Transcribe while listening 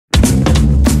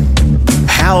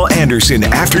Hal Anderson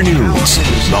Afternoons,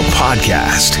 the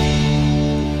podcast.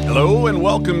 Hello and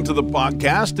welcome to the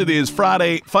podcast. It is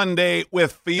Friday Fun Day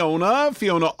with Fiona.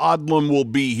 Fiona Odlum will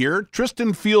be here.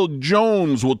 Tristan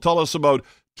Field-Jones will tell us about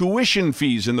tuition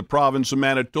fees in the province of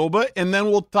Manitoba, and then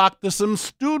we'll talk to some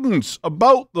students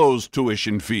about those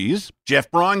tuition fees. Jeff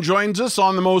Braun joins us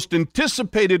on the most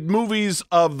anticipated movies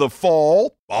of the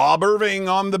fall, Bob Irving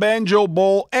on the Banjo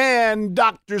Bowl, and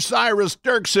Dr. Cyrus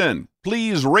Dirksen.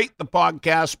 Please rate the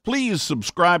podcast, please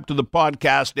subscribe to the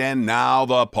podcast, and now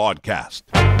the podcast.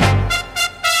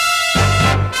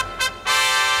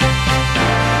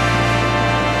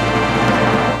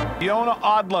 Fiona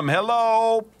Odlum,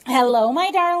 hello. Hello,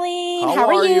 my darling.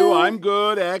 How are you? I'm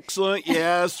good. Excellent.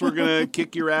 Yes, we're going to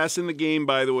kick your ass in the game,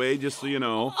 by the way, just so you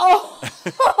know.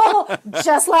 Oh,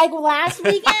 just like last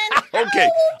weekend? Okay,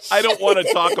 I don't want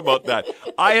to talk about that.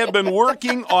 I have been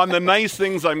working on the nice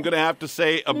things I'm going to have to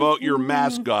say about your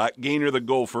mascot, Gainer the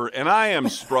Gopher, and I am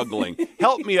struggling.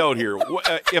 Help me out here.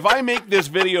 If I make this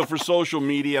video for social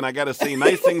media and I got to say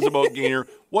nice things about Gainer,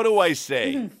 what do I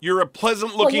say? You're a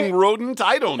pleasant-looking rodent?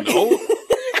 I don't know.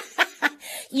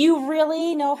 You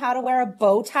really know how to wear a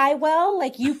bow tie well?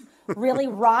 Like, you really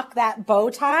rock that bow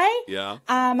tie? Yeah.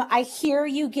 I hear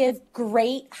you give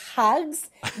great hugs.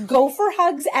 Gopher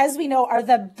hugs, as we know, are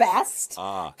the best.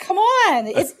 Come on,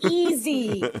 it's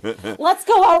easy. Let's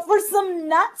go out for some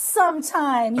nuts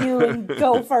sometime, you and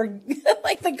Gopher,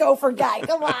 like the Gopher guy.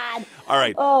 Come on. All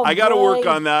right, I got to work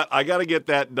on that. I got to get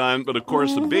that done. But of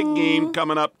course, the big game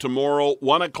coming up tomorrow,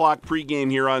 1 o'clock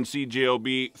pregame here on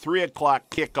CJOB, 3 o'clock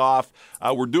kickoff.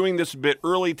 We're doing this a bit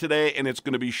early today, and it's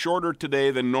going to be shorter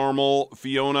today than normal.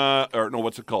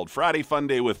 Friday Fun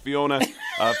Day with Fiona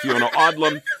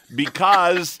Odlum,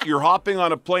 because you're hopping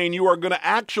on a plane. You are going to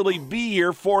actually be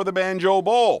here for the Banjo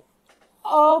Bowl.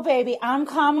 Oh, baby, I'm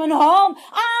coming home.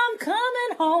 I'm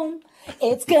coming home.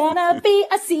 It's gonna be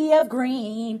a sea of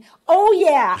green. Oh,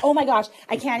 yeah. Oh, my gosh.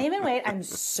 I can't even wait. I'm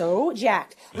so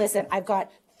jacked. Listen, I've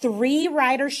got 3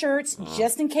 rider shirts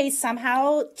just in case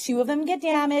somehow 2 of them get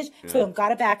damaged. Yeah. So I've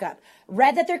got a backup.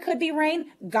 Read that there could be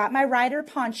rain. Got my rider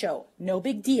poncho. No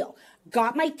big deal.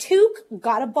 Got my toque.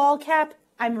 Got a ball cap.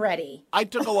 I'm ready. I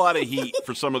took a lot of heat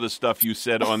for some of the stuff you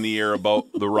said on the air about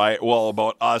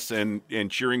about us and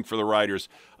cheering for the Riders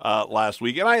last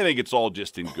week. And I think it's all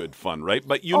just in good fun, right?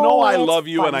 But you know I love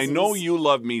you, and I know you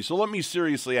love me. So let me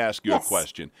seriously ask you a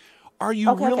question. Are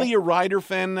you really a Rider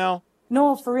fan now?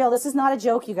 No, for real. This is not a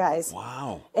joke, you guys.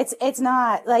 Wow. It's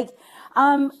not. Like,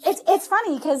 it's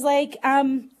funny because, like,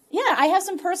 yeah, I have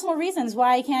some personal reasons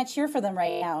why I can't cheer for them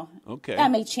right now. Okay. That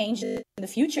may change in the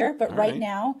future, but right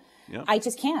now, I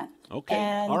just can't. Okay.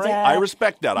 And, all right. I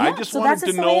respect that. Yeah, I just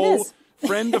wanted to know,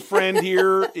 friend to friend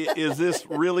here, is this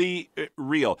really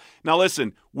real? Now,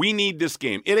 listen, we need this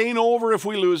game. It ain't over if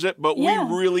we lose it, but we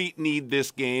really need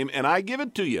this game, and I give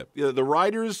it to you. The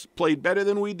Riders played better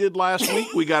than we did last week.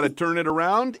 We got to turn it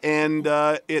around, and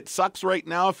it sucks right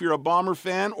now if you're a Bomber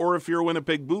fan or if you're a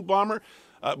Winnipeg Blue Bomber,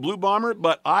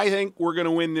 but I think we're going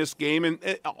to win this game, and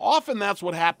often that's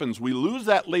what happens. We lose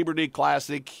that Labor Day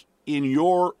Classic in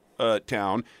your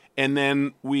town, and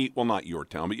then not your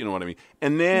town, but you know what I mean.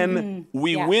 And then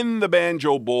we win the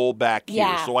Banjo Bowl back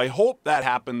here. So I hope that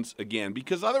happens again,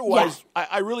 because otherwise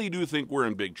I really do think we're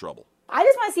in big trouble. I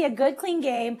just want to see a good, clean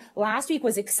game. Last week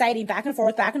was exciting, back and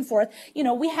forth, back and forth. You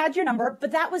know, we had your number,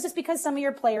 but that was just because some of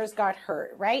your players got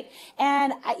hurt, right?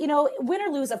 And, you know, win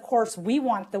or lose, of course, we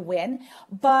want the win.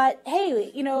 But, hey,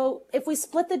 you know, if we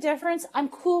split the difference, I'm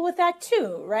cool with that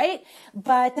too, right?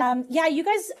 But, yeah, you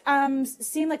guys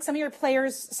seem like some of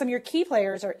your key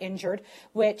players are injured,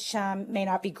 which may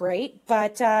not be great.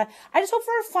 But I just hope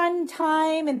for a fun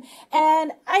time, and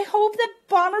I hope that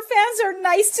Bomber fans are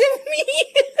nice to me.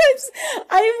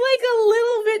 I'm like a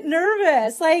little bit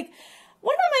nervous. Like,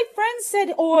 one of my friends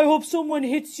said, "Oh, I hope someone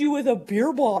hits you with a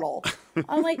beer bottle."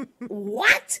 I'm like,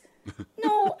 what?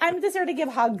 No, I'm just there to give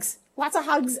hugs. Lots of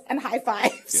hugs and high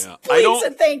fives. Yeah. Please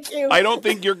and thank you. I don't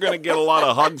think you're going to get a lot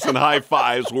of hugs and high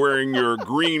fives wearing your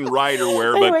green rider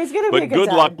wear, but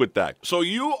good luck with that. So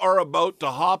you are about to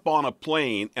hop on a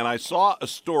plane, and I saw a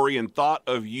story and thought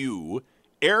of you.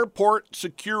 Airport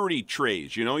security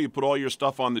trays. You know, you put all your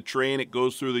stuff on the tray and it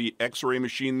goes through the x-ray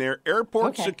machine there.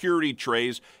 Airport security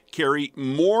trays carry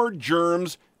more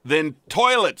germs than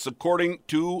toilets, according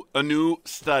to a new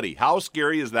study. How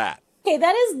scary is that? Okay,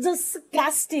 that is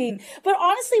disgusting. But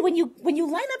honestly, when you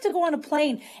line up to go on a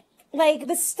plane, like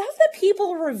the stuff that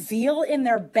people reveal in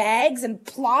their bags and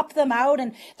plop them out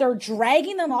and they're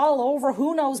dragging them all over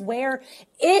who knows where,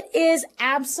 it is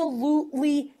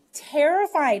absolutely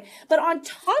terrifying. But on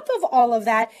top of all of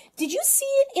that, did you see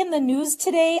it in the news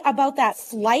today about that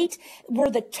flight where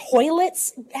the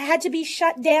toilets had to be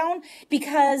shut down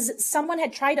because someone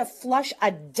had tried to flush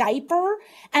a diaper,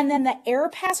 and then the air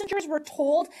passengers were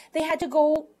told they had to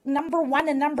go number 1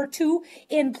 and number 2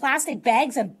 in plastic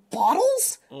bags and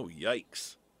bottles? Oh,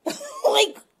 yikes.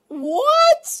 Like,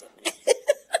 what?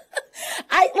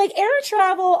 Air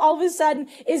travel all of a sudden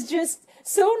is just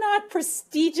so not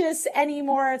prestigious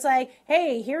anymore. It's like,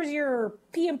 hey, here's your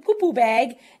pee and poo-poo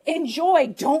bag. Enjoy.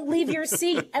 Don't leave your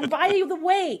seat. And by the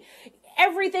way,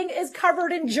 everything is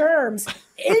covered in germs.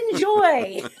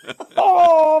 Enjoy.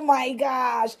 Oh my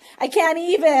gosh. I can't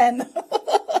even.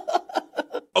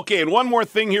 Okay, and one more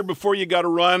thing here before you got to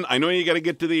run. I know you got to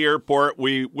get to the airport.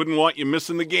 We wouldn't want you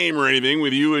missing the game or anything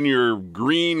with you and your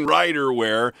green rider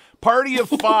wear. Party of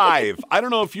Five. I don't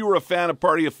know if you were a fan of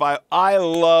Party of Five. I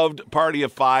loved Party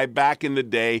of Five back in the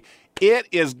day. It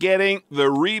is getting the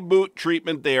reboot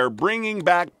treatment. They are bringing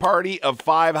back Party of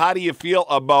Five. How do you feel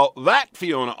about that,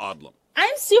 Fiona Odlum?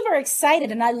 I'm super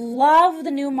excited, and I love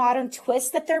the new modern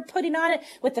twist that they're putting on it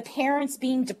with the parents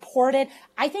being deported.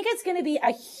 I think it's going to be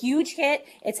a huge hit.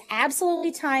 It's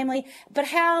absolutely timely. But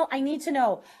Hal, I need to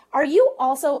know, are you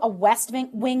also a West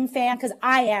Wing fan? Because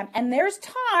I am. And there's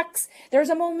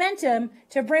a momentum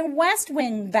to bring West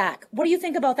Wing back. What do you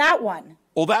think about that one?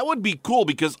 Well, that would be cool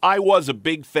because I was a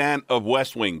big fan of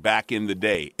West Wing back in the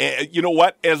day. You know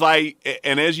what? As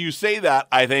you say that,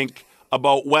 I think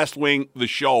about West Wing, the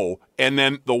show, and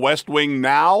then the West Wing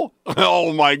now.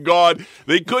 Oh, my God.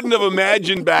 They couldn't have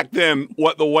imagined back then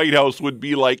what the White House would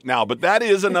be like now. But that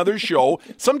is another show.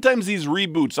 Sometimes these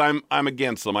reboots, I'm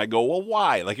against them. I go, well,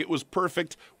 why? Like, it was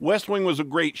perfect. West Wing was a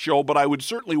great show, but I would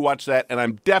certainly watch that, and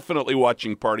I'm definitely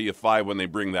watching Party of Five when they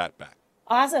bring that back.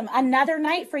 Awesome. Another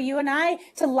night for you and I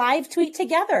to live tweet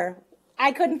together.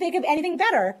 I couldn't think of anything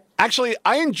better. Actually,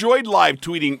 I enjoyed live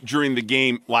tweeting during the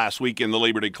game last week in the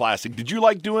Labor Day Classic. Did you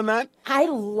like doing that? I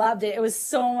loved it. It was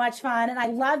so much fun. And I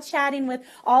loved chatting with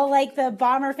all the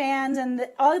Bomber fans and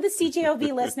all of the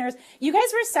CJOB listeners. You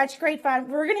guys were such great fun.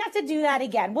 We're going to have to do that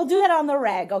again. We'll do that on the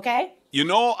reg, okay? You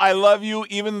know, I love you,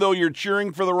 even though you're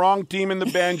cheering for the wrong team in the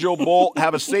Banjo Bowl.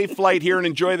 Have a safe flight here and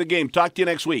enjoy the game. Talk to you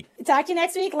next week. Talk to you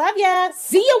next week. Love ya.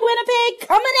 See you, Winnipeg.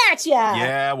 Coming at ya.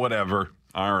 Yeah, whatever.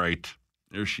 All right.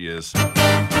 There she is.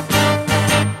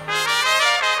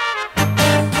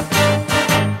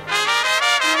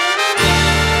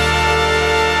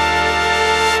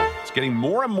 It's getting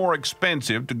more and more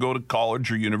expensive to go to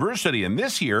college or university. And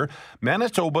this year,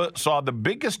 Manitoba saw the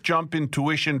biggest jump in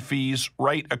tuition fees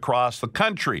right across the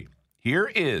country. Here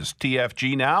is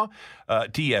TFJ now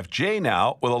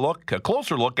with a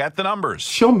closer look at the numbers.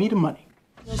 Show me the money.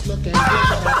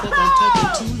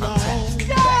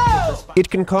 It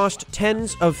can cost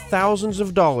tens of thousands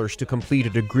of dollars to complete a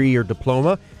degree or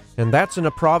diploma, and that's in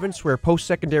a province where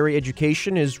post-secondary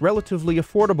education is relatively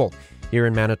affordable. Here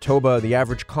in Manitoba, the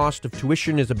average cost of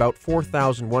tuition is about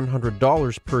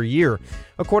 $4,100 per year.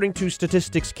 According to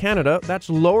Statistics Canada, that's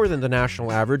lower than the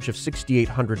national average of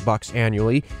 $6,800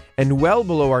 annually, and well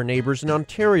below our neighbors in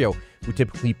Ontario, who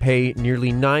typically pay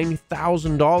nearly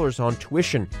 $9,000 on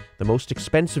tuition, the most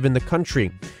expensive in the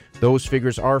country. Those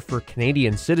figures are for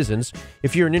Canadian citizens.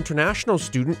 If you're an international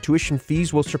student, tuition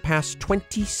fees will surpass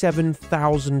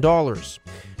 $27,000.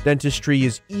 Dentistry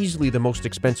is easily the most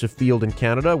expensive field in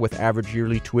Canada, with average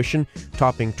yearly tuition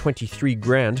topping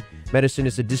 $23,000. Medicine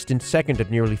is a distant second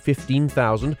at nearly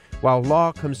 $15,000, while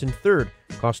law comes in third,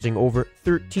 costing over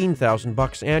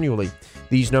 $13,000 annually.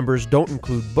 These numbers don't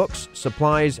include books,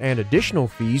 supplies, and additional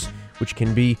fees, which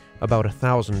can be about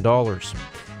 $1,000.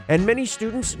 And many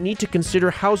students need to consider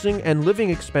housing and living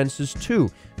expenses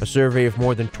too. A survey of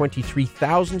more than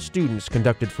 23,000 students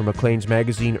conducted for Maclean's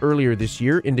magazine earlier this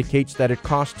year indicates that it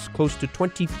costs close to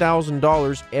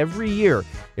 $20,000 every year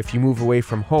if you move away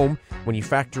from home when you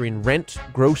factor in rent,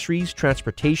 groceries,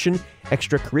 transportation,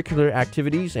 extracurricular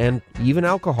activities, and even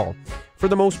alcohol. For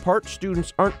the most part,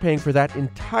 students aren't paying for that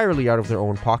entirely out of their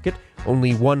own pocket.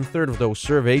 Only 1/3 of those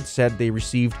surveyed said they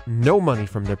received no money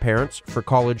from their parents for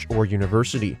college or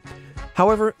university.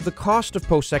 However, the cost of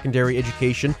post-secondary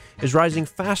education is rising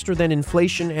faster than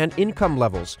inflation and income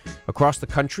levels. Across the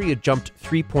country, it jumped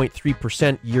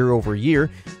 3.3% year over year.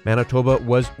 Manitoba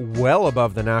was well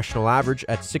above the national average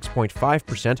at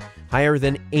 6.5%, higher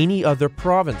than any other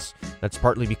province. That's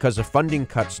partly because of funding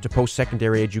cuts to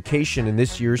post-secondary education in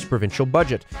this year's provincial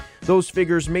budget. Those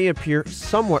figures may appear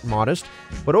somewhat modest,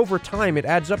 but over time it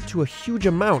adds up to a huge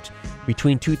amount.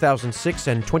 Between 2006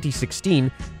 and 2016,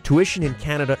 tuition in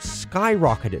Canada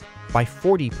skyrocketed by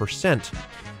 40%.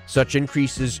 Such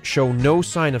increases show no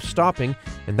sign of stopping,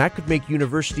 and that could make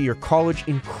university or college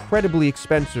incredibly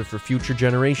expensive for future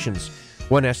generations.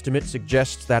 One estimate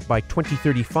suggests that by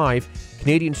 2035,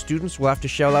 Canadian students will have to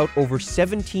shell out over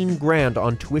 $17,000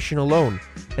 on tuition alone,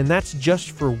 and that's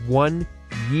just for 1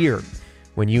 year.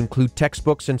 When you include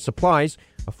textbooks and supplies,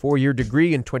 a 4-year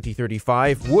degree in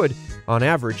 2035 would, on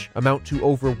average, amount to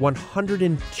over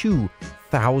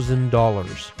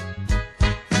 $102,000.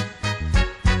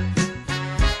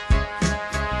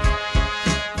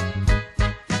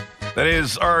 That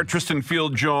is our Tristan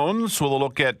Field-Jones with a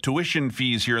look at tuition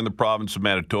fees here in the province of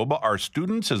Manitoba. Our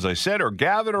students, as I said, are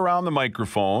gathered around the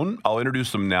microphone. I'll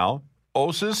introduce them now.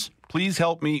 Osis, please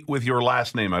help me with your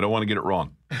last name. I don't want to get it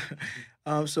wrong.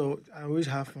 So I always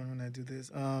have fun when I do this.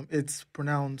 It's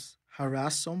pronounced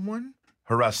harass someone.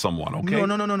 Harass someone, okay?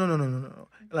 No.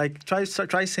 Like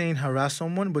try saying harass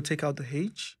someone, but take out the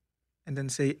H. And then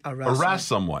say harass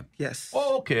someone. Yes.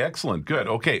 Oh, okay, excellent, good.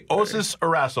 Okay, Osis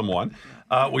harass someone.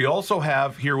 We also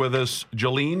have here with us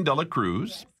Jolene De La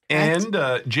Cruz and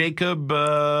Jacob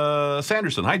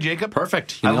Sanderson. Hi, Jacob.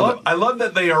 Perfect. I love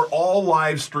that they are all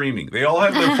live streaming. They all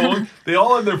have their phone. They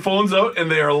all have their phones out and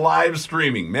they are live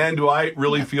streaming. Man, do I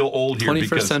really feel old here?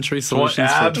 21st century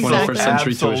solutions for 21st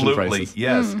century tuition prices.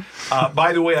 Yes.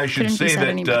 By the way, I should say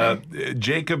that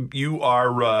Jacob, you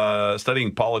are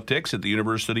studying politics at the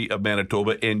University of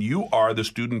Manitoba, and you are the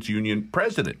Students' Union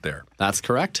president there. That's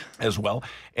correct. As well.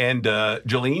 And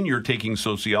Jolene, you're taking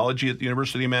sociology at the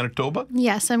University of Manitoba?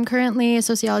 Yes, I'm currently a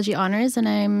sociology honors, and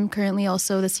I'm currently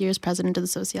also this year's president of the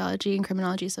Sociology and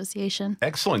Criminology Association.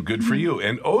 Excellent. Good for you.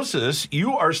 And Osis,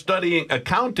 you are studying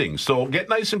accounting. So get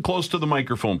nice and close to the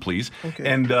microphone, please. Okay.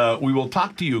 And we will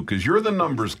talk to you because you're the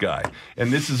numbers guy.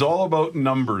 And this is all about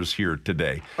numbers here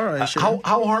today. All right, sure.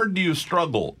 How hard do you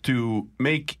struggle to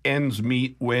make ends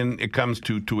meet when it comes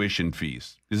to tuition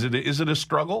fees? Is it a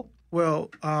struggle?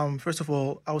 Well, first of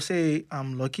all, I would say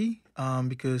I'm lucky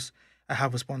because I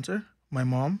have a sponsor, my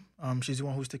mom. She's the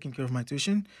one who's taking care of my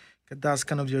tuition. That's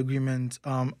kind of the agreement.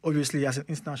 Obviously, as an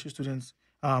international student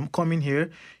coming here,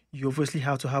 you obviously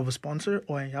have to have a sponsor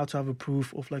or you have to have a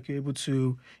proof of like you're able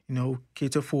to,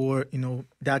 cater for,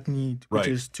 that need, which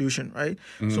is tuition, right?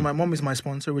 Mm-hmm. So my mom is my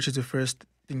sponsor, which is the first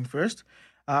thing first.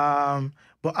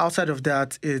 But outside of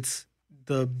that, it's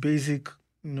the basic,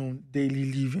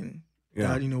 daily living.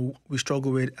 Yeah. That, we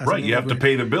struggle with. As right, you have to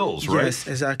pay the bills, right? Yes,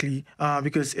 exactly.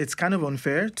 Because it's kind of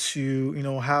unfair to,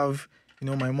 have,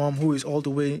 my mom who is all the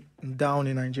way down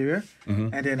in Nigeria,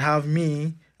 mm-hmm. and then have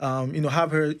me,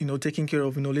 have her, taking care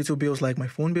of, little bills like my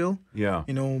phone bill. Yeah.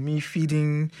 Me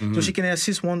feeding. Mm-hmm. So she can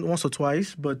assist once or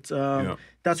twice, but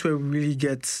that's where it really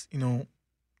gets,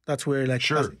 that's where, like,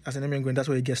 sure. as an immigrant, that's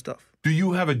where you get stuff. Do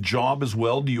you have a job as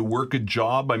well? Do you work a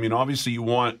job? I mean, obviously you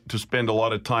want to spend a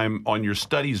lot of time on your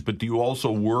studies, but do you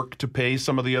also work to pay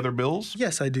some of the other bills?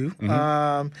 Yes, I do.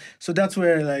 Mm-hmm. So that's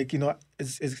where, like,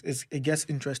 it gets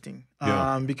interesting.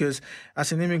 Because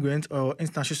as an immigrant or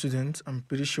international student, I'm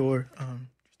pretty sure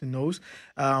Tristan knows,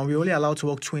 we're only allowed to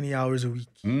work 20 hours a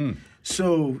week. Mm.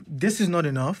 So this is not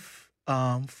enough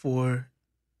for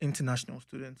international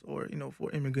students or for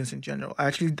immigrants in general.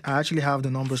 I actually have the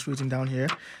numbers written down here.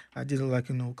 I did a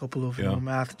couple of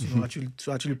math to actually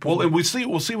prove. Well, and we'll see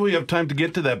if we have time to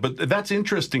get to that. But that's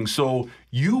interesting. So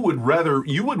you would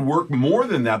work more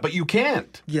than that, but you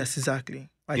can't. Yes, exactly.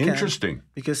 Interesting. Can,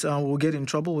 because we'll get in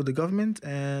trouble with the government,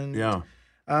 and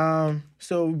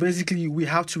so basically we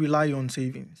have to rely on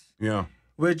savings. Yeah.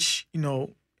 Which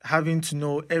having to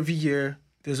know every year.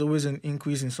 There's always an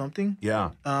increase in something.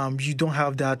 Yeah. You don't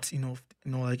have that,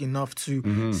 like enough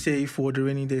to save for the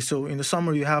rainy day. So in the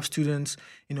summer, you have students,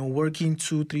 working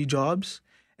 2-3 jobs,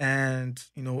 and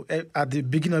at the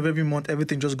beginning of every month,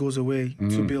 everything just goes away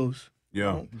to bills.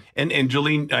 Yeah. And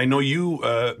Jolene, I know you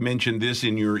mentioned this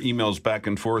in your emails back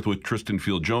and forth with Tristan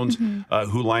Field-Jones,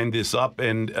 who lined this up.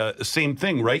 And same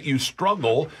thing, right? You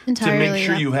struggle to make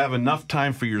sure you have enough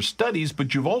time for your studies,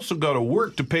 but you've also got to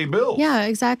work to pay bills. Yeah,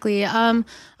 exactly. A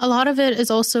lot of it is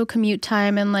also commute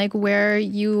time and like where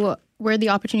the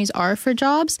opportunities are for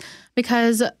jobs,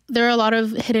 because there are a lot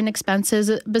of hidden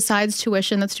expenses besides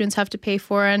tuition that students have to pay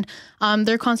for, and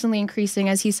they're constantly increasing,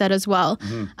 as he said as well.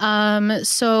 Mm-hmm.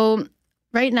 So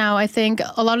right now, I think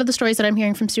a lot of the stories that I'm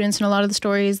hearing from students and a lot of the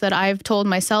stories that I've told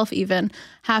myself even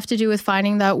have to do with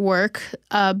finding that work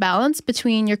balance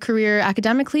between your career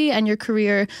academically and your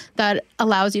career that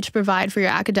allows you to provide for your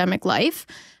academic life.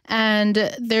 And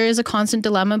there is a constant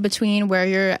dilemma between where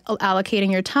you're allocating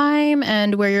your time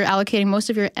and where you're allocating most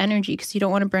of your energy, because you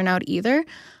don't want to burn out either.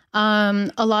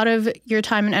 a lot of your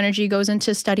time and energy goes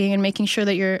into studying and making sure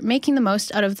that you're making the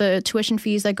most out of the tuition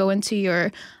fees that go into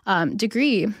your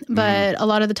degree. But a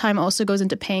lot of the time also goes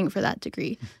into paying for that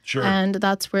degree. Sure. And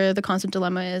that's where the constant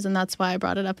dilemma is. And that's why I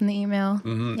brought it up in the email.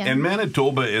 Yeah. And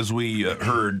Manitoba, as we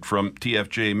heard from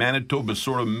TFJ, Manitoba is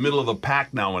sort of middle of the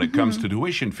pack now when it comes to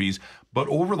tuition fees. But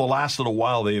over the last little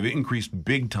while, they have increased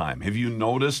big time. Have you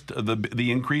noticed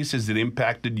the increase? Has it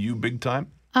impacted you big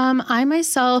time? I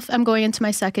myself am going into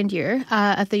my second year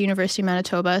at the University of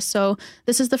Manitoba. So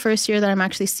this is the first year that I'm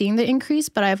actually seeing the increase,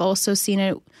 but I've also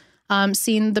seen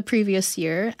the previous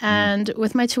year. And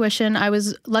with my tuition, I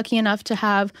was lucky enough to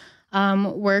have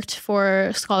worked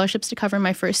for scholarships to cover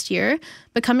my first year.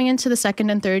 But coming into the second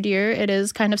and third year, it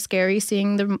is kind of scary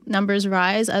seeing the numbers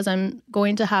rise as I'm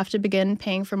going to have to begin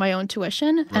paying for my own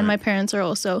tuition. Right. And my parents are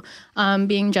also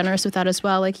being generous with that as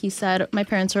well. Like he said, my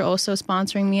parents are also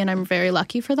sponsoring me, and I'm very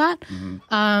lucky for that.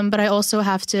 But I also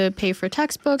have to pay for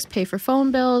textbooks, pay for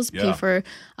phone bills, pay for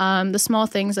the small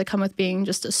things that come with being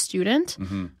just a student,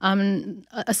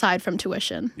 aside from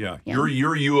tuition. Yeah.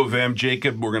 You're U of M.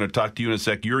 Jacob, we're going to talk to you in a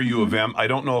sec. You're U of M. I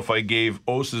don't know if I gave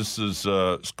OSIS's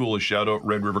school a shout-out,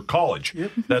 Red River College.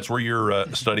 Yep. That's where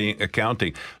you're studying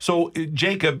accounting. So,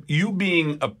 Jacob, you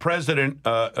being the president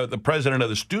of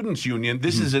the Students' Union,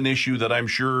 this is an issue that I'm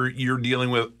sure you're dealing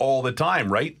with all the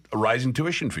time, right? Rising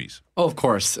tuition fees. Oh, of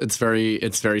course. It's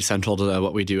very central to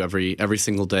what we do every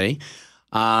single day.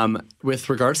 With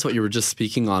regards to what you were just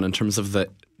speaking on in terms of the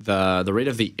rate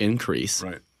of the increase.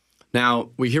 Right. Now,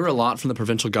 we hear a lot from the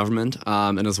provincial government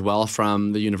and as well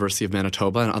from the University of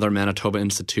Manitoba and other Manitoba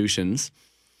institutions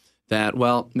that,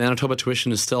 well, Manitoba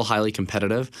tuition is still highly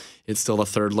competitive. It's still the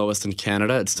third lowest in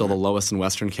Canada. It's still the lowest in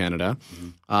Western Canada.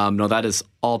 No, that is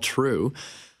all true.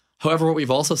 However, what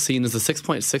we've also seen is the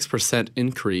 6.6%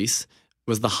 increase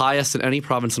was the highest in any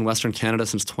province in Western Canada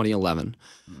since 2011.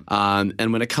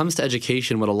 And when it comes to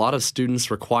education, what a lot of students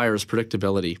require is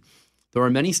predictability. There are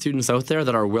many students out there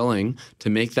that are willing to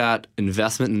make that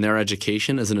investment in their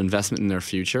education as an investment in their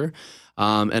future,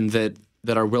 and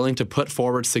that are willing to put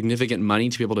forward significant money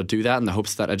to be able to do that in the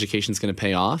hopes that education is going to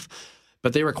pay off.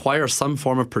 But they require some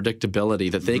form of predictability,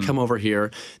 that they come over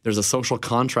here, there's a social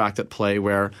contract at play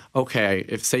where, okay,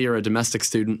 if say you're a domestic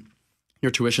student,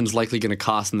 your tuition is likely going to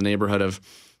cost in the neighborhood of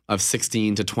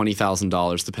 $16,000 to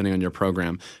 $20,000, depending on your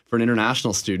program. For an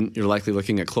international student, you're likely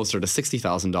looking at closer to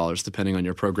 $60,000, depending on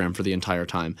your program for the entire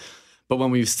time. But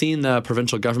when we've seen the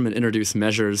provincial government introduce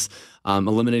measures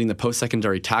eliminating the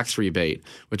post-secondary tax rebate,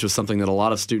 which was something that a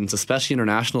lot of students, especially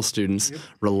international students,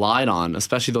 relied on,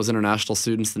 especially those international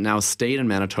students that now stayed in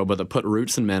Manitoba, that put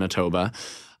roots in Manitoba,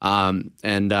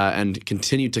 and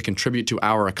continue to contribute to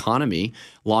our economy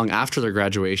long after their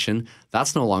graduation,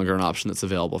 that's no longer an option that's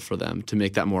available for them to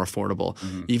make that more affordable.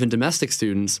 Even domestic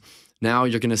students, now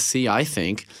you're going to see, I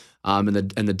think, and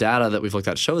the data that we've looked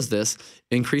at shows this,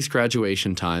 increased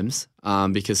graduation times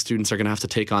because students are going to have to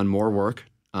take on more work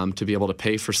to be able to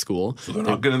pay for school. So they're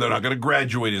not going to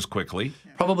graduate as quickly.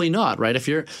 Probably not, right? If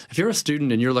you're a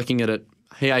student and you're looking at it,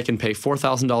 hey, I can pay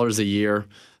 $4,000 a year,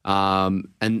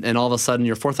 and all of a sudden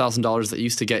your $4,000 that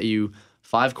used to get you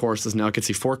 5 courses now gets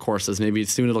you 4 courses. Maybe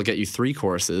soon it'll get you 3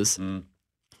 courses.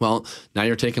 Well, now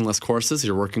you're taking less courses,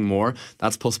 you're working more.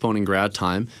 That's postponing grad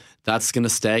time. That's going to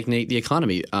stagnate the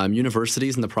economy.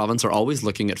 Universities in the province are always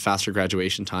looking at faster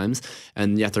graduation times,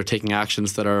 and yet they're taking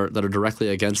actions that are directly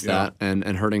against that and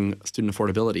hurting student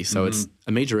affordability. So it's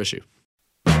a major issue.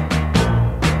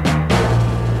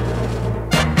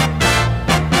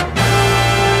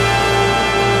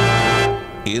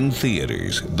 In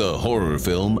theaters, the horror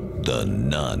film The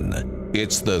Nun.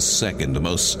 It's the second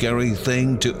most scary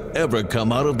thing to ever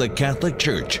come out of the Catholic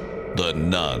Church. The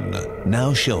Nun,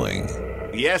 now showing.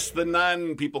 Yes, The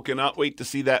Nun. People cannot wait to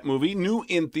see that movie. New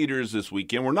in theaters this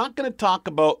weekend. We're not going to talk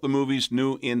about the movies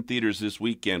new in theaters this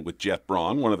weekend with Jeff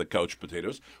Braun, one of the Couch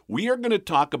Potatoes. We are going to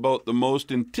talk about the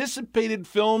most anticipated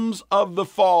films of the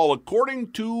fall,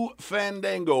 according to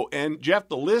Fandango. And, Jeff,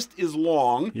 the list is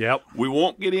long. Yep. We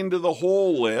won't get into the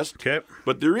whole list. Okay.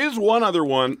 But there is one other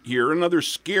one here, another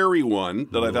scary one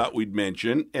that I thought we'd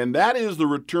mention, and that is the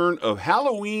return of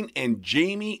Halloween and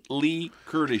Jamie Lee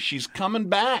Curtis. She's coming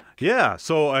back. Yeah.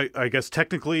 So I guess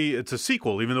technically it's a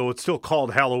sequel, even though it's still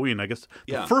called Halloween. I guess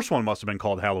the first one must have been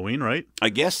called Halloween, right? I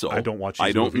guess so. I don't watch these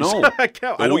I don't movies.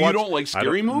 know. You don't like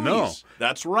scary movies? No.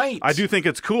 That's right. I do think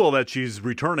it's cool that she's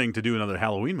returning to do another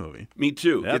Halloween movie. Me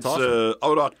too. That's awesome.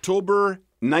 Out October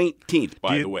 19th,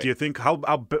 by the way. Do you think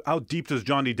how deep does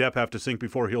Johnny Depp have to sink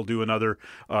before he'll do another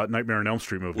Nightmare on Elm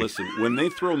Street movie? Listen, when they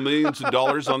throw millions of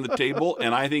dollars on the table,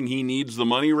 and I think he needs the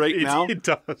money right now, he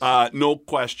does. No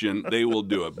question they will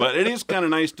do it. But it is kind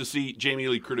of nice to see Jamie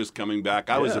Lee Curtis coming back.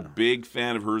 I was a big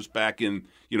fan of hers back in,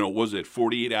 was it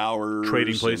 48 Hours?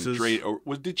 Trading Places.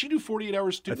 Did she do 48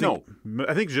 Hours too?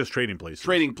 I think just Trading Places.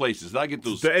 Trading Places. I get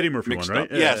those the Eddie Murphy mixed one,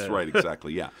 right? up. Yes, right,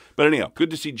 exactly, yeah. But anyhow, good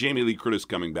to see Jamie Lee Curtis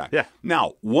coming back. Yeah.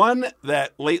 Now, one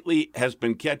that lately has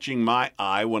been catching my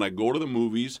eye when I go to the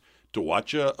movies to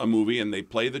watch a movie and they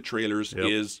play the trailers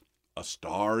is A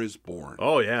Star is Born.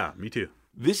 Oh, yeah, me too.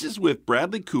 This is with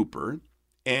Bradley Cooper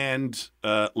and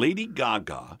Lady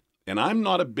Gaga. And I'm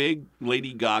not a big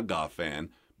Lady Gaga fan,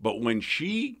 but when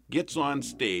she gets on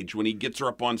stage, when he gets her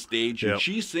up on stage and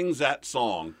she sings that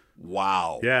song,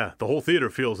 wow. Yeah, the whole theater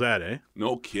feels that, eh?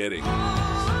 No kidding.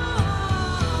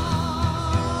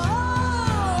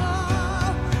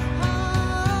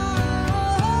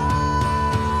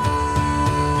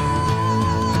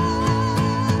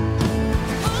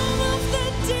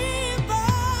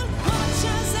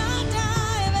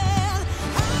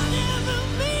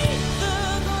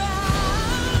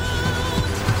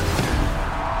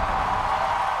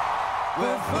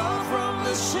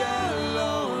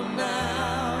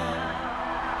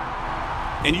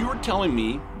 And you were telling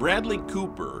me Bradley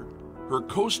Cooper, her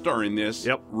co-star in this,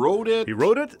 wrote it. He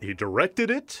wrote it. He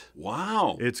directed it.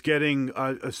 Wow. It's getting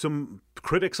some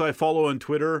critics I follow on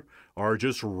Twitter are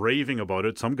just raving about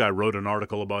it. Some guy wrote an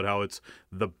article about how it's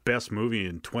the best movie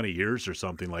in 20 years or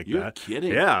something like that. You're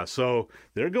kidding. Yeah, so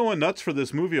they're going nuts for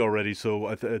this movie already. So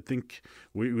I think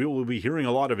we will be hearing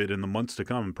a lot of it in the months to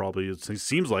come. Probably it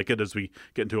seems like it as we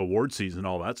get into award season,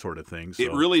 all that sort of thing. So.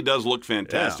 It really does look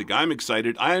fantastic. Yeah. I'm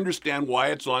excited. I understand why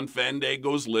it's on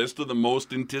Fandango's list of the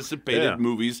most anticipated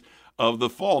movies of the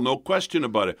fall. No question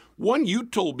about it. One you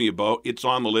told me about, it's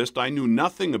on the list. I knew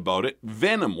nothing about it.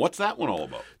 Venom. What's that one all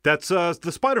about? That's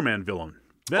the Spider-Man villain.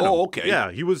 Venom. Oh, okay.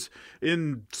 Yeah, he was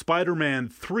in Spider-Man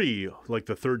 3, like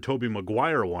the third Tobey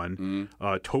Maguire one.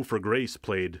 Topher Grace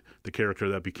played the character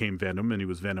that became Venom, and he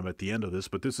was Venom at the end of this.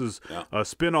 But this is a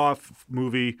spin-off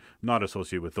movie, not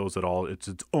associated with those at all. It's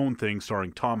its own thing,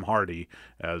 starring Tom Hardy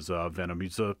as Venom.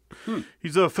 He's a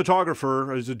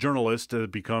photographer, he's a journalist,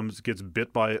 gets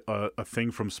bit by a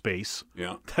thing from space.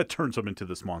 Yeah, that turns him into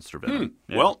this monster Venom.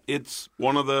 Yeah. Well, it's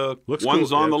one of the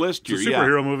ones on the list here. It's a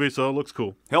superhero movie, so it looks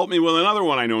cool. Help me with another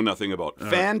one I know nothing about.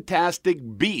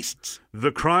 Fantastic Beasts.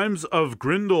 The Crimes of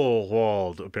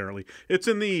Grindelwald, apparently. It's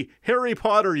in the Harry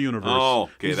Potter universe. Oh,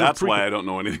 okay, that's why I don't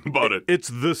know anything about it. It's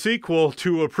the sequel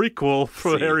to a prequel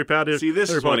for Harry Potter. See, this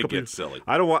is when it gets silly.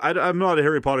 I'm not a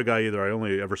Harry Potter guy either. I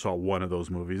only ever saw one of those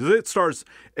movies. It stars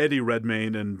Eddie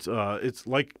Redmayne, and it's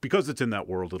like, because it's in that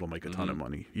world, it'll make a ton of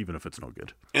money, even if it's no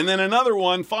good. And then another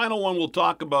one, final one we'll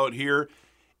talk about here.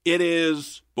 It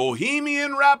is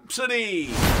Bohemian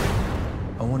Rhapsody.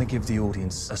 I want to give the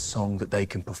audience a song that they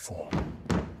can perform.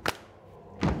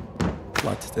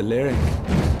 What's the lyric?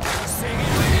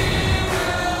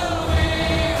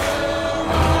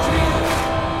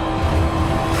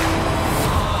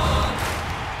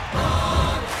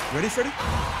 Ready, Freddie?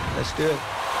 Let's do it.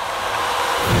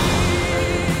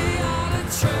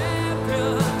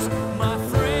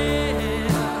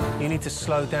 You need to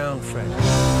slow down, Fred.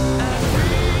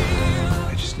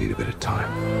 I just need a bit of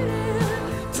time.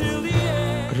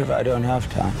 What if I don't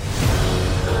have time?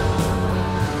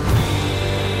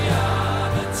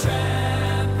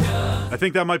 I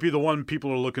think that might be the one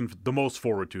people are looking the most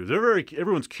forward to.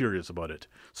 Everyone's curious about it.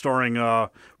 Starring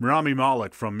Rami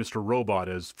Malek from Mr. Robot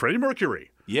as Freddie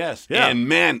Mercury. Yes, and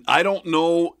man, I don't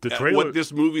know what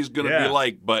this movie's going to be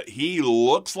like, but he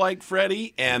looks like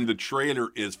Freddie, and the trailer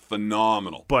is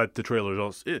phenomenal. But the trailer is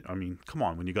also, I mean, come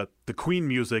on, when you got the Queen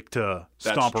music to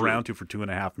stomp around to for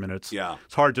 2.5 minutes,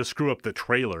 it's hard to screw up the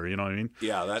trailer, you know what I mean?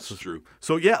 Yeah, that's true.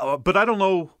 So yeah, but I don't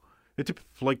know,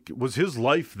 was his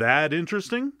life that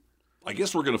interesting? I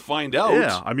guess we're going to find out.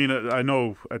 Yeah, I mean, I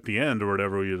know at the end or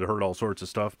whatever, you heard all sorts of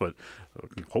stuff, but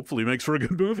hopefully it makes for a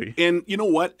good movie. And you know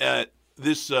what?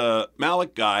 This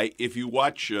Malik guy, if you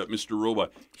watch Mr.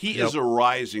 Robot, he is a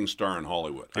rising star in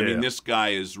Hollywood. I mean, this guy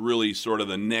is really sort of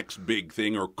the next big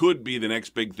thing, or could be the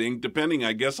next big thing, depending,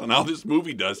 I guess, on how this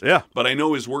movie does. Yeah. But I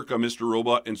know his work on Mr.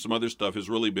 Robot and some other stuff has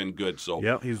really been good. So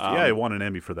he won an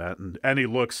Emmy for that, and he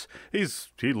looks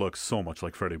so much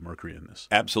like Freddie Mercury in this.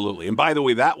 Absolutely. And by the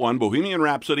way, that one, Bohemian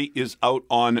Rhapsody, is out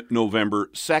on November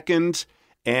 2nd,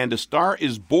 and A Star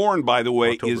is Born, by the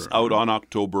way, is out on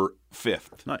October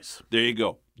 5th. Nice. There you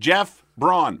go. Jeff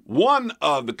Braun, one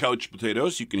of the Couch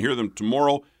Potatoes. You can hear them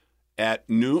tomorrow At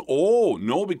noon? Oh,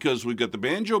 no, because we've got the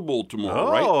Banjo Bowl tomorrow,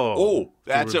 right? Oh,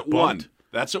 that's at 1.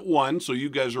 That's at 1, so you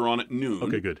guys are on at noon.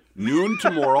 Okay, good. Noon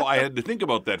tomorrow. I had to think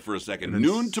about that for a second.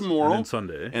 Noon tomorrow. And then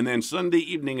Sunday. And then Sunday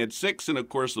evening at 6. And, of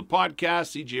course, the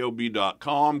podcast,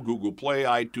 cjob.com, Google Play,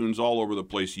 iTunes, all over the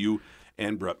place. You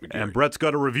and Brett McGarry. And Brett's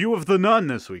got a review of The Nun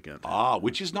this weekend.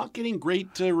 Which is not getting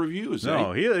great reviews.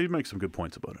 No, he makes some good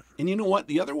points about it. And you know what?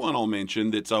 The other one I'll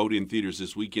mention that's out in theaters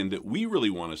this weekend that we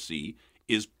really want to see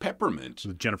is Peppermint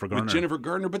with Jennifer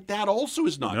Garner. But that also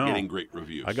is not getting great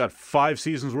reviews. I got 5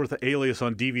 seasons worth of Alias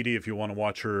on DVD if you want to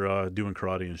watch her doing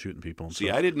karate and shooting people. And See,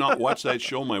 stuff. I did not watch that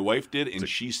show. My wife did, and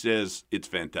she says it's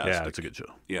fantastic. Yeah, it's a good show.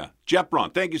 Yeah. Jeff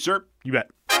Braun, thank you, sir. You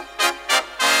bet.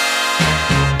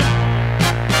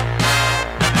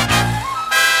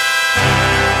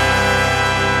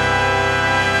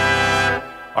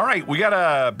 All right, we got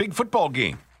a big football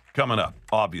game coming up,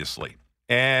 obviously.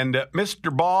 And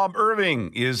Mr. Bob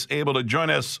Irving is able to join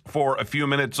us for a few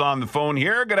minutes on the phone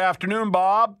here. Good afternoon,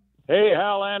 Bob. Hey,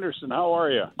 Hal Anderson. How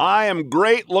are you? I am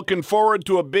great. Looking forward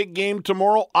to a big game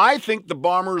tomorrow. I think the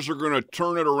Bombers are going to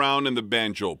turn it around in the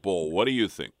Banjo Bowl. What do you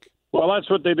think? Well, that's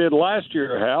what they did last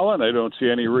year, Hal, and I don't see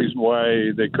any reason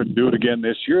why they couldn't do it again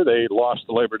this year. They lost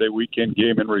the Labor Day weekend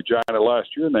game in Regina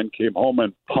last year and then came home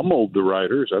and pummeled the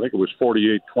Riders. I think it was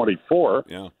 48-24.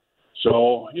 Yeah.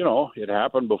 So, it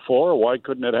happened before. Why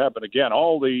couldn't it happen again?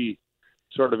 All the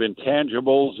sort of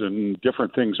intangibles and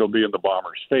different things will be in the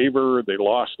Bombers' favor. They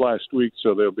lost last week,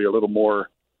 so they'll be a little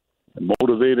more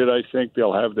motivated, I think.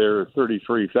 They'll have their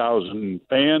 33,000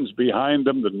 fans behind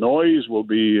them. The noise will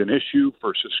be an issue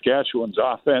for Saskatchewan's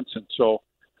offense. And so,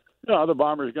 the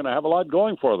Bombers are going to have a lot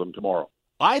going for them tomorrow.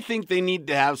 I think they need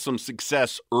to have some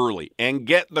success early and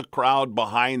get the crowd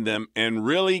behind them and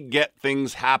really get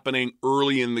things happening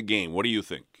early in the game. What do you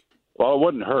think? Well, it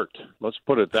wouldn't hurt. Let's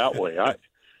put it that way.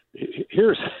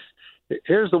 Here's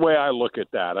the way I look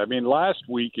at that. I mean, last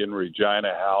week in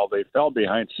Regina, Hal, they fell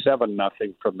behind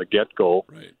 7-0 from the get-go,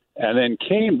 right, and then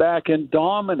came back and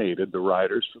dominated the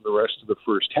Riders for the rest of the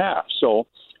first half. So,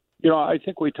 I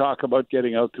think we talk about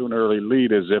getting out to an early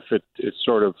lead as if it's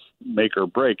sort of make or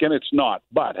break, and it's not.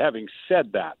 But having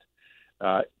said that,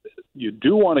 you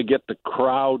do want to get the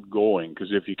crowd going,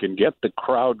 because if you can get the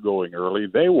crowd going early,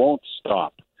 they won't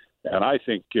stop. And I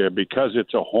think because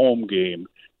it's a home game,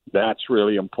 that's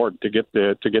really important to get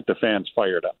the fans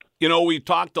fired up. We've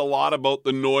talked a lot about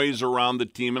the noise around the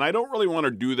team, and I don't really want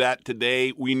to do that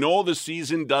today. We know the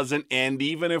season doesn't end.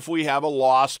 Even if we have a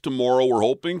loss tomorrow, we're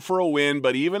hoping for a win.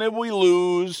 But even if we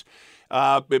lose,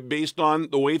 based on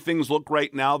the way things look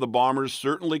right now, the Bombers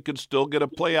certainly could still get a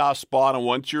playoff spot. And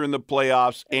once you're in the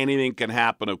playoffs, anything can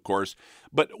happen, of course.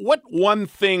 But what one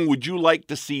thing would you like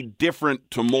to see different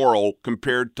tomorrow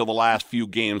compared to the last few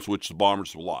games which the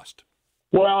Bombers have lost?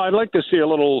 Well, I'd like to see a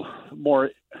little more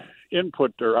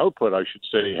input or output, I should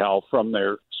say, Hal, from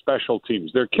their special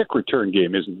teams. Their kick return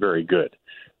game isn't very good.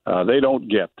 They don't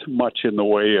get much in the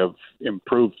way of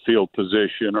improved field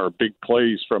position or big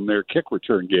plays from their kick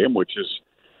return game, which is,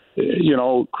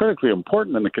 critically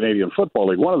important in the Canadian Football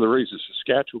League. One of the reasons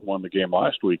Saskatchewan won the game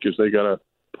last week is they got a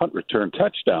punt return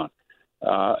touchdown.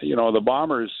 The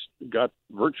Bombers got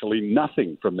virtually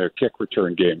nothing from their kick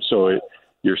return game. So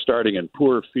you're starting in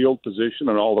poor field position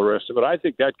and all the rest of it. I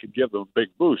think that could give them a big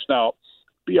boost. Now,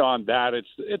 beyond that,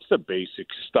 it's the basic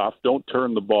stuff. Don't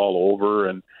turn the ball over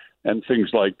and things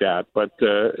like that. But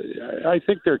I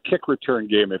think their kick return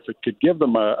game, if it could give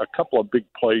them a couple of big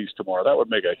plays tomorrow, that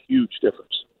would make a huge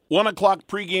difference. 1 o'clock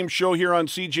pregame show here on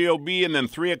CJOB, and then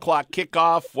 3 o'clock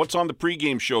kickoff. What's on the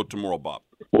pregame show tomorrow, Bob?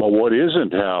 Well, what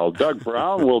isn't, Hal? Doug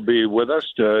Brown will be with us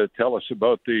to tell us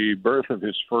about the birth of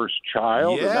his first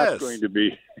child. Yes. And that's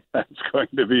going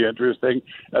to be interesting.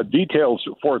 Details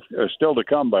still to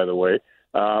come, by the way.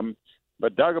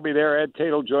 But Doug will be there. Ed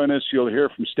Tate will join us. You'll hear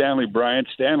from Stanley Bryant.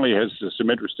 Stanley has some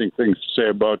interesting things to say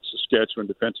about Saskatchewan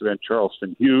defensive end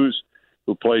Charleston Hughes,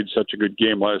 who played such a good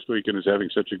game last week and is having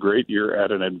such a great year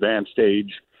at an advanced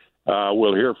age.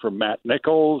 We'll hear from Matt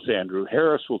Nichols. Andrew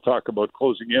Harris will talk about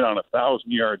closing in on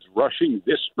 1,000 yards rushing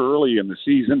this early in the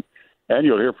season. And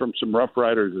you'll hear from some Rough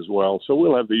Riders as well. So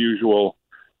we'll have the usual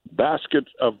basket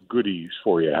of goodies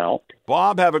for you, Hal.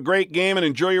 Bob, have a great game and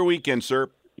enjoy your weekend, sir.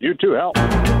 You too, Hal.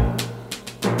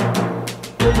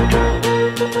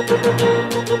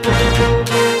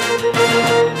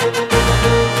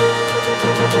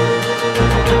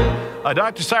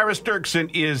 Dr. Cyrus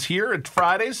Dirksen is here. It's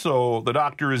Friday, so the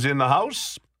doctor is in the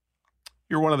house.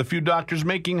 You're one of the few doctors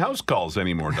making house calls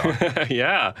anymore, Doc.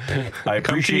 Yeah. I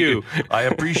appreciate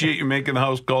you making the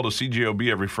house call to CJOB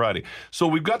every Friday. So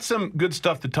we've got some good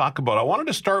stuff to talk about. I wanted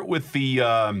to start with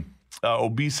the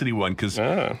obesity one because,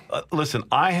 listen,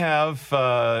 I have,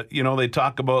 they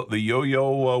talk about the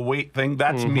yo-yo weight thing.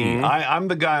 That's me. I'm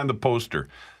the guy on the poster.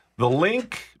 The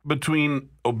link between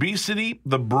obesity,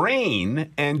 the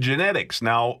brain, and genetics.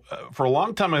 Now, for a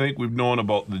long time, I think we've known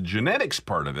about the genetics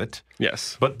part of it.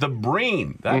 Yes. But the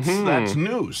brain, that's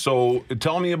new. So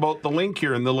tell me about the link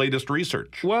here in the latest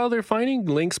research. Well, they're finding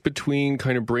links between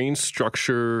kind of brain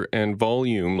structure and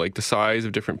volume, like the size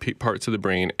of different parts of the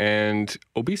brain, and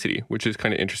obesity, which is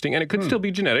kind of interesting. And it could still be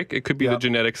genetic. It could be the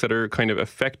genetics that are kind of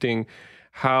affecting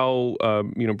how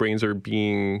brains are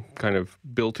being kind of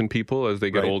built in people as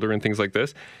they get older and things like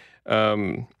this.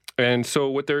 And so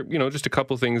what they're, just a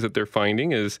couple things that they're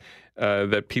finding is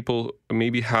that people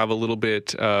maybe have a little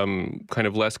bit kind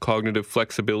of less cognitive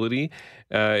flexibility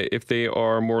if they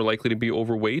are more likely to be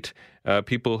overweight.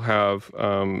 People have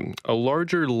a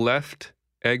larger left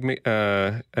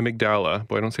amygdala.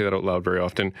 Boy, I don't say that out loud very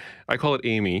often. I call it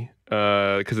Amy.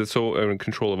 Because it's so in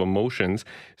control of emotions.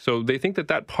 So they think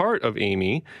that part of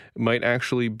Amy might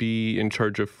actually be in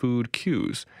charge of food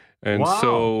cues. And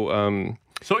so...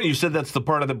 so you said that's the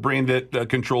part of the brain that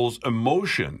controls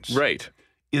emotions. Right.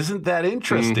 Isn't that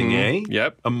interesting, eh?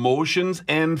 Yep. Emotions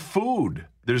and food.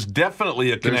 There's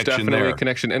definitely a connection there. There's definitely a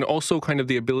connection. And also kind of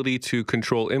the ability to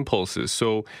control impulses.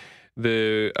 So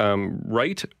the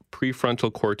right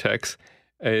prefrontal cortex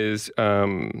is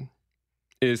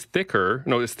thicker.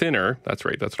 No, it's thinner. That's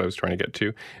right. That's what I was trying to get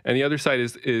to. And the other side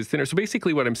is thinner. So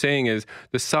basically what I'm saying is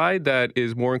the side that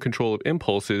is more in control of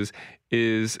impulses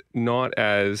is not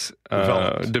as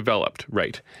developed.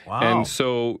 Right. Wow. And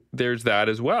so there's that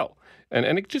as well.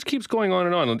 And it just keeps going on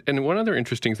and on. And one other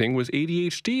interesting thing was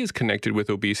ADHD is connected with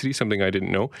obesity, something I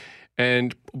didn't know.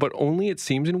 But only it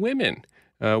seems in women.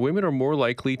 Women are more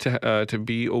likely to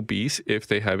be obese if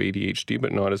they have ADHD,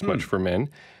 but not as much for men.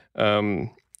 But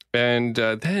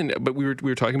we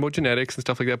were talking about genetics and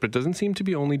stuff like that, but it doesn't seem to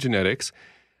be only genetics.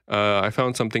 I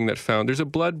found something there's a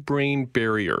blood-brain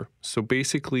barrier. So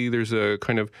basically there's a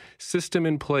kind of system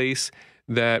in place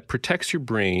that protects your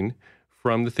brain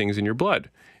from the things in your blood.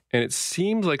 And it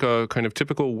seems like a kind of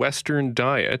typical Western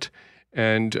diet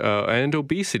and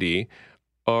obesity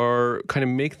are kind of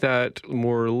make that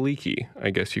more leaky,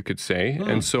 I guess you could say.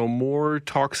 And so more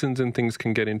toxins and things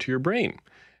can get into your brain.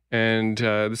 And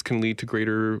this can lead to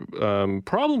greater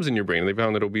problems in your brain. They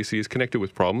found that obesity is connected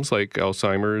with problems like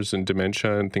Alzheimer's and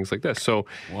dementia and things like this. So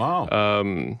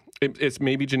it's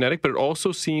maybe genetic, but it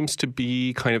also seems to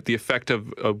be kind of the effect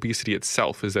of obesity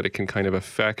itself is that it can kind of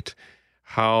affect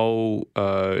how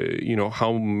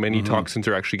many toxins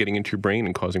are actually getting into your brain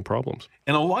and causing problems.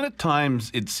 And a lot of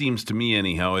times, it seems to me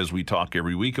anyhow, as we talk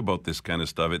every week about this kind of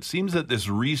stuff, it seems that this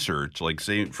research, like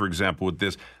say, for example, with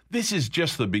this is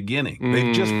just the beginning.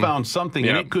 They've just found something,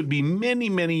 and it could be many,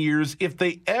 many years if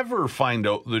they ever find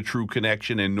out the true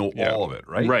connection and know all of it,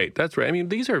 right? Right, that's right. I mean,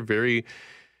 these are very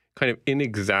kind of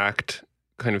inexact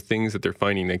kind of things that they're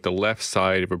finding. Like the left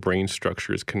side of a brain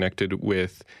structure is connected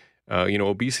with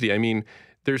obesity. I mean,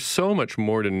 there's so much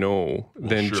more to know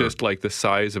than just like the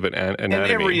size of an anatomy. And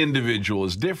every individual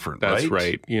is different, That's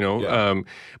right?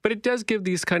 But it does give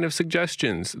these kind of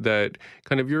suggestions that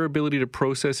kind of your ability to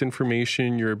process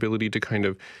information, your ability to kind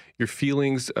of, your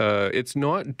feelings, it's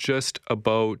not just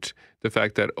about the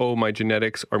fact that, my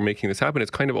genetics are making this happen.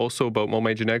 It's kind of also about,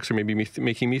 my genetics are maybe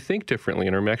making me think differently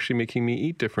and are actually making me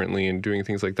eat differently and doing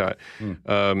things like that.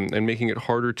 And making it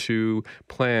harder to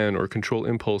plan or control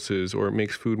impulses, or it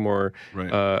makes food more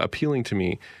appealing to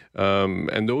me.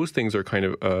 And those things are kind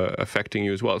of affecting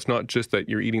you as well. It's not just that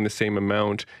you're eating the same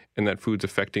amount and that food's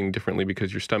affecting differently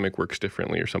because your stomach works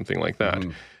differently or something like that.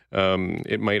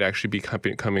 It might actually be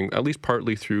coming at least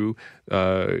partly through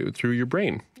your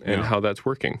brain and how that's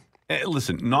working.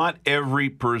 Listen, not every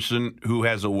person who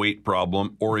has a weight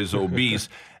problem or is obese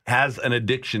has an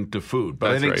addiction to food,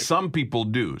 but I think some people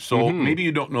do. So maybe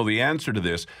you don't know the answer to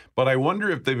this, but I wonder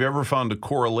if they've ever found a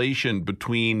correlation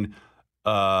between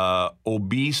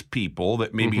obese people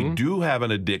that maybe do have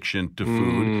an addiction to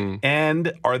food,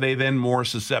 and are they then more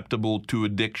susceptible to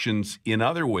addictions in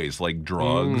other ways, like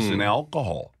drugs and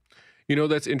alcohol?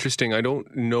 That's interesting. I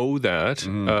don't know that.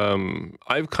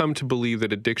 I've come to believe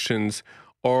that addictions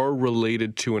are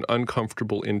related to an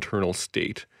uncomfortable internal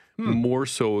state, more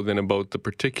so than about the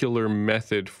particular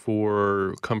method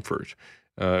for comfort.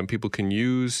 People can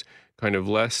use kind of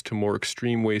less to more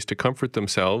extreme ways to comfort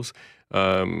themselves,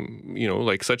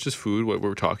 like such as food, what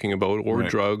we're talking about, or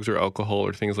drugs or alcohol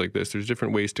or things like this. There's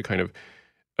different ways to kind of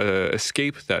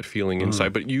escape that feeling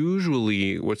inside. But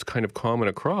usually what's kind of common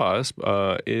across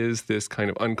is this kind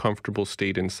of uncomfortable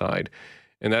state inside.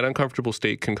 And that uncomfortable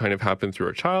state can kind of happen through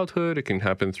our childhood. It can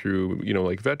happen through,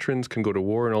 like veterans can go to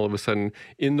war and all of a sudden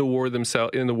in the war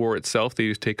itself, they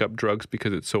just take up drugs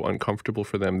because it's so uncomfortable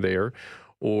for them there.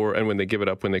 And when they give it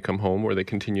up when they come home, or they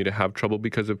continue to have trouble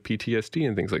because of PTSD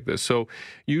and things like this. So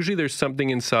usually there's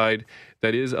something inside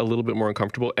that is a little bit more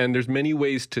uncomfortable. And there's many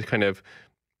ways to kind of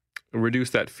reduce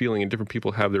that feeling, and different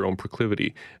people have their own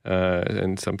proclivity.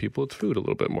 And some people, it's food a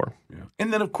little bit more. Yeah.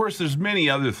 And then, of course, there's many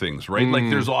other things, right? Like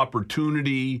there's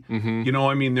opportunity.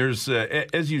 There's,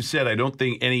 as you said, I don't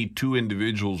think any two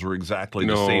individuals are exactly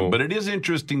the same. But it is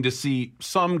interesting to see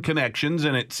some connections,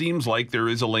 and it seems like there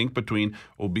is a link between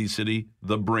obesity,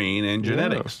 the brain, and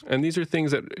genetics. Yeah. And these are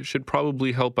things that should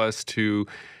probably help us to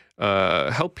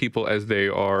help people as they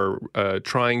are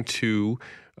trying to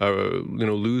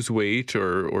lose weight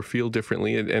or feel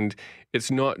differently. And it's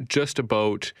not just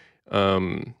about,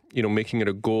 making it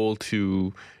a goal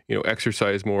to,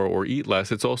 exercise more or eat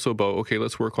less. It's also about, okay,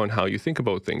 let's work on how you think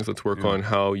about things. Let's work on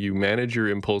how you manage your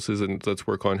impulses, and let's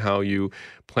work on how you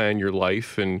plan your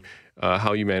life and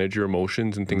how you manage your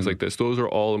emotions and things like this. Those are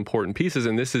all important pieces.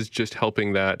 And this is just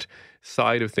helping that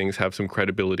side of things have some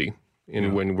credibility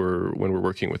when we're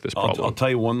working with this problem. I'll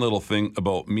tell you one little thing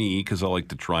about me, because I like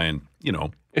to try and,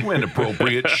 when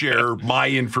appropriate, share my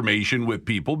information with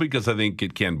people because I think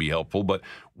it can be helpful. But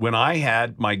when I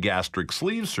had my gastric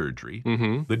sleeve surgery,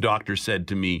 the doctor said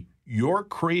to me, your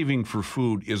craving for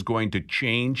food is going to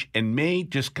change and may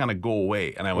just kind of go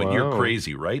away. And I went, you're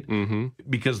crazy, right?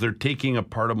 Because they're taking a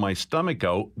part of my stomach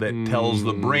out that tells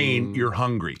the brain you're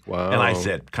hungry. Wow. And I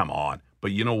said, come on.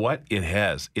 But you know what? It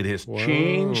has. It has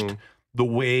changed the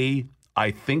way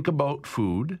I think about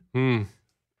food.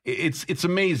 It's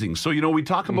amazing. So, we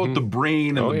talk about the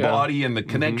brain and the body and the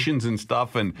connections and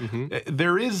stuff. And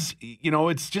there is,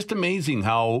 it's just amazing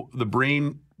how the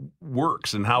brain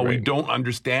works and how we don't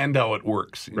understand how it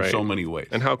works in so many ways.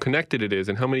 And how connected it is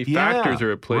and how many factors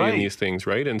are at play in these things,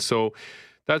 right? And so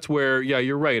that's where,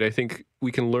 you're right. I think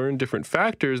we can learn different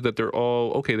factors that they're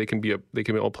all, okay, they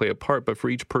can all play a part, but for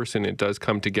each person, it does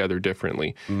come together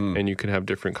differently. And you can have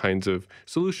different kinds of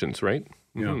solutions, right?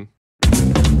 Yeah.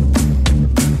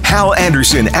 Hal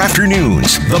Anderson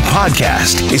Afternoons, the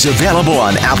podcast, is available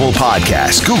on Apple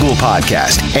Podcasts, Google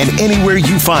Podcasts, and anywhere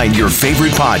you find your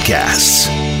favorite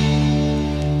podcasts.